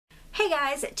Hey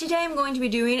guys, today I'm going to be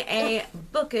doing a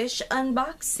Bookish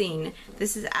unboxing.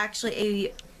 This is actually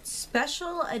a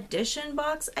special edition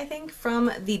box, I think,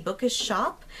 from the Bookish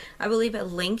shop. I will leave a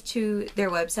link to their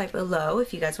website below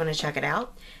if you guys want to check it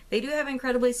out. They do have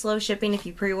incredibly slow shipping. If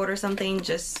you pre-order something,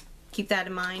 just keep that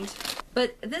in mind.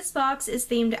 But this box is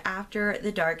themed after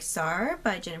The Dark Star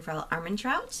by Jennifer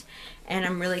Armentrout, and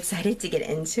I'm really excited to get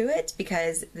into it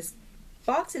because this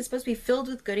box is supposed to be filled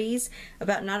with goodies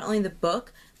about not only the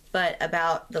book, but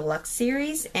about the Lux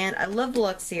series, and I love the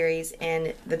Lux series,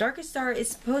 and The Darkest Star is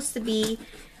supposed to be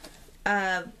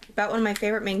about one of my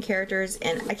favorite main characters,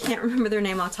 and I can't remember their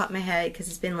name off the top of my head because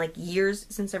it's been like years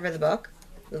since I've read the book.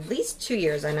 At least 2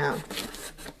 years, I know.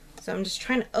 So I'm just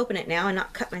trying to open it now and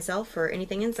not cut myself or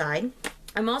anything inside.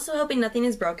 I'm also hoping nothing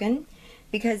is broken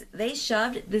because they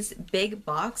shoved this big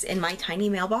box in my tiny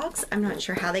mailbox. I'm not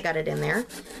sure how they got it in there,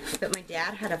 but my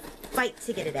dad had a fight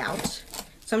to get it out.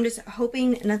 So I'm just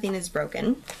hoping nothing is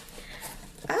broken.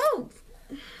 Oh,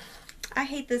 I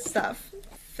hate this stuff.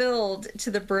 Filled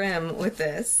to the brim with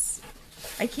this.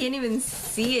 I can't even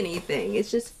see anything.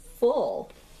 It's just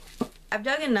full. I've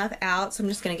dug enough out, so I'm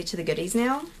just gonna get to the goodies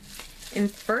now. And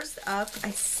first up,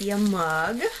 I see a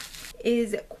mug. It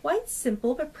is quite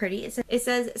simple but pretty. It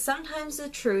says, sometimes the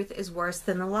truth is worse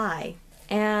than the lie.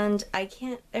 And I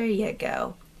can't, there you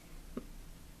go.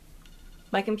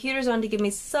 My computer's on to give me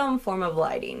some form of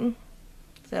lighting.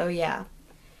 So yeah.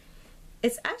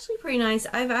 It's actually pretty nice.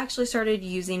 I've actually started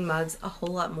using mugs a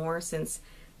whole lot more since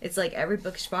it's like every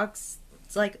Bookish box.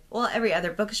 It's like, well, every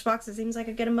other Bookish box it seems like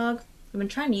I get a mug. I've been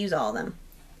trying to use all of them.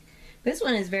 This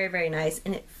one is very, very nice,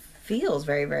 and it feels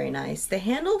very, very nice. The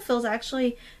handle feels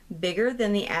actually bigger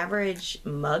than the average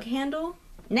mug handle.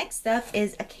 Next up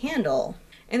is a candle.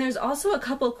 And there's also a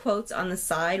couple quotes on the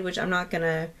side, which I'm not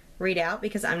gonna read out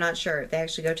because I'm not sure if they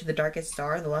actually go to The Darkest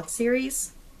Star, the Lux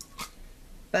series.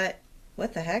 But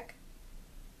what the heck?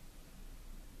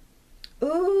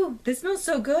 Ooh, this smells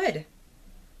so good.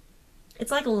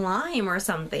 It's like lime or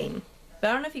something.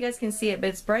 But I don't know if you guys can see it, but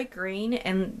it's bright green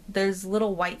and there's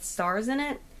little white stars in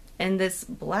it and this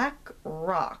black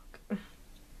rock,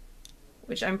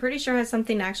 which I'm pretty sure has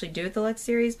something to actually do with the Lux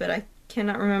series, but I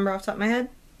cannot remember off the top of my head.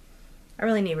 I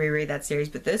really need to reread that series,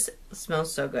 but this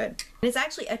smells so good. And it's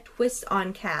actually a twist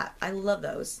on cap. I love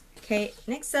those. Okay,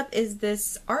 next up is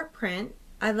this art print.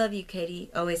 I love you,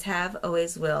 Katie. Always have,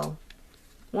 always will.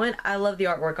 One, I love the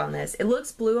artwork on this. It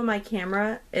looks blue on my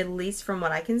camera, at least from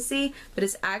what I can see, but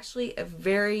it's actually a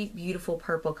very beautiful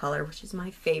purple color, which is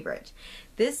my favorite.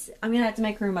 This, I'm gonna have to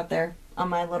make room up there on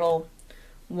my little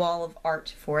wall of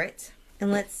art for it.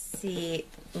 And let's see,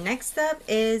 next up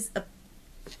is a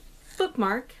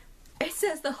bookmark. It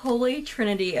says the Holy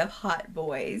Trinity of Hot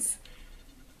Boys.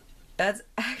 That's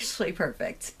actually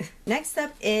perfect. Next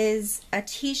up is a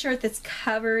t-shirt that's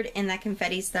covered in that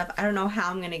confetti stuff. I don't know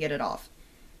how I'm gonna get it off.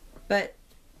 But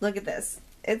look at this.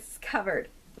 It's covered.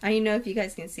 I don't even know if you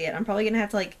guys can see it. I'm probably gonna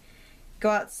have to like go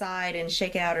outside and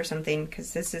shake it out or something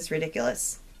because this is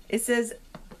ridiculous. It says,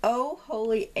 "Oh,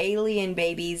 holy alien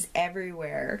babies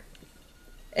everywhere."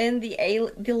 And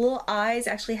the little eyes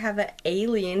actually have an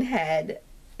alien head.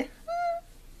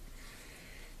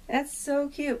 That's so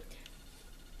cute.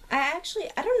 I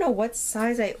don't know what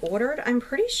size I ordered. I'm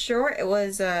pretty sure it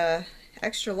was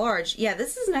extra large. Yeah,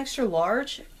 this is an extra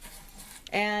large.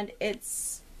 And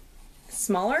it's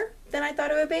smaller than I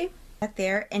thought it would be. Right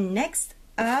there. And next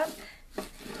up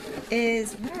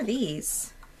is, what are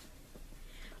these?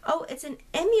 Oh, it's an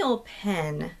Emule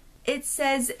pen. It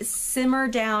says Simmer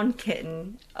Down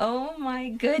Kitten. Oh my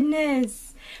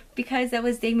goodness. Because that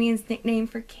was Damien's nickname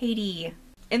for Katie.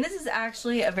 And this is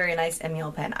actually a very nice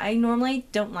Emule pen. I normally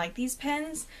don't like these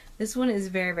pens. This one is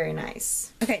very, very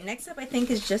nice. Okay, next up I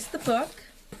think is just the book.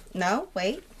 No,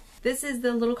 wait. This is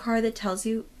the little card that tells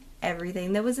you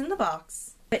everything that was in the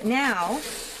box. But now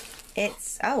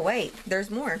it's, oh wait, there's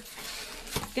more.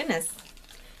 Goodness.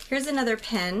 Here's another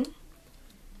pen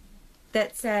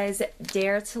that says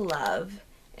Dare to Love.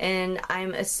 And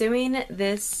I'm assuming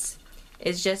this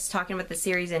is just talking about the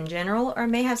series in general or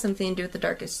may have something to do with The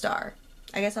Darkest Star.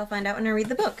 I guess I'll find out when I read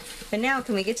the book. But now,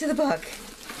 can we get to the book?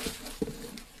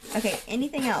 Okay,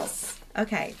 anything else?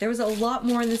 Okay, there was a lot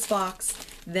more in this box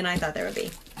than I thought there would be.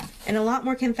 And a lot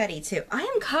more confetti, too. I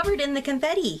am covered in the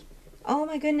confetti. Oh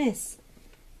my goodness.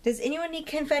 Does anyone need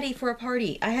confetti for a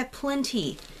party? I have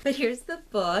plenty. But here's the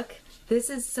book. This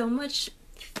is so much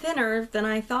thinner than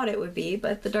I thought it would be,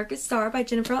 but The Darkest Star by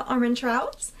Jennifer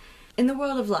Armentrout. In the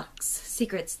world of Lux,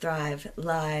 secrets thrive,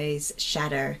 lies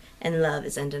shatter, and love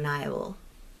is undeniable.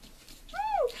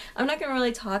 I'm not going to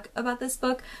really talk about this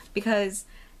book because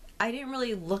I didn't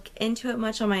really look into it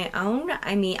much on my own.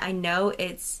 I mean, I know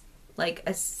it's like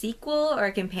a sequel or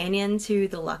a companion to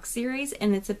the Lux series,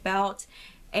 and it's about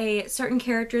a certain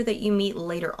character that you meet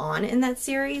later on in that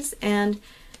series. And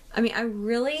I mean, I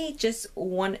really just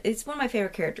want, it's one of my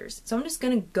favorite characters. So I'm just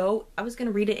gonna go, I was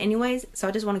gonna read it anyways, so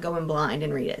I just want to go in blind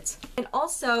and read it. And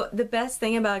also, the best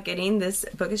thing about getting this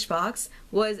Bookish box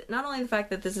was not only the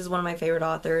fact that this is one of my favorite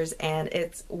authors and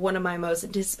it's one of my most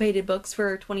anticipated books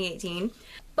for 2018,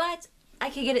 but I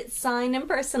could get it signed and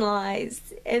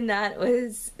personalized, and that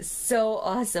was so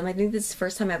awesome. I think this is the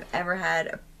first time I've ever had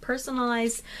a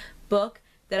personalized book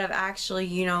that I've actually,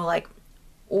 you know, like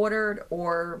ordered,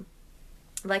 or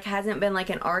like hasn't been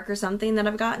like an ARC or something that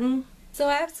I've gotten. So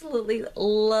I absolutely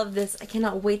love this. I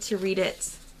cannot wait to read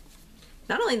it.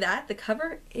 Not only that, the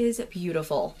cover is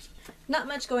beautiful. Not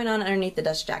much going on underneath the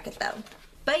dust jacket though.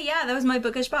 But yeah, that was my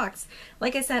Bookish box.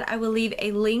 Like I said, I will leave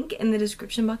a link in the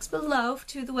description box below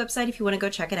to the website if you want to go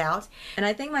check it out. And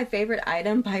I think my favorite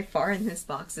item by far in this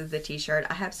box is the t-shirt.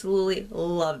 I absolutely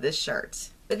love this shirt.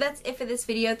 But that's it for this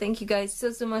video. Thank you guys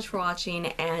so much for watching,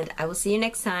 and I will see you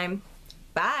next time.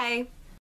 Bye!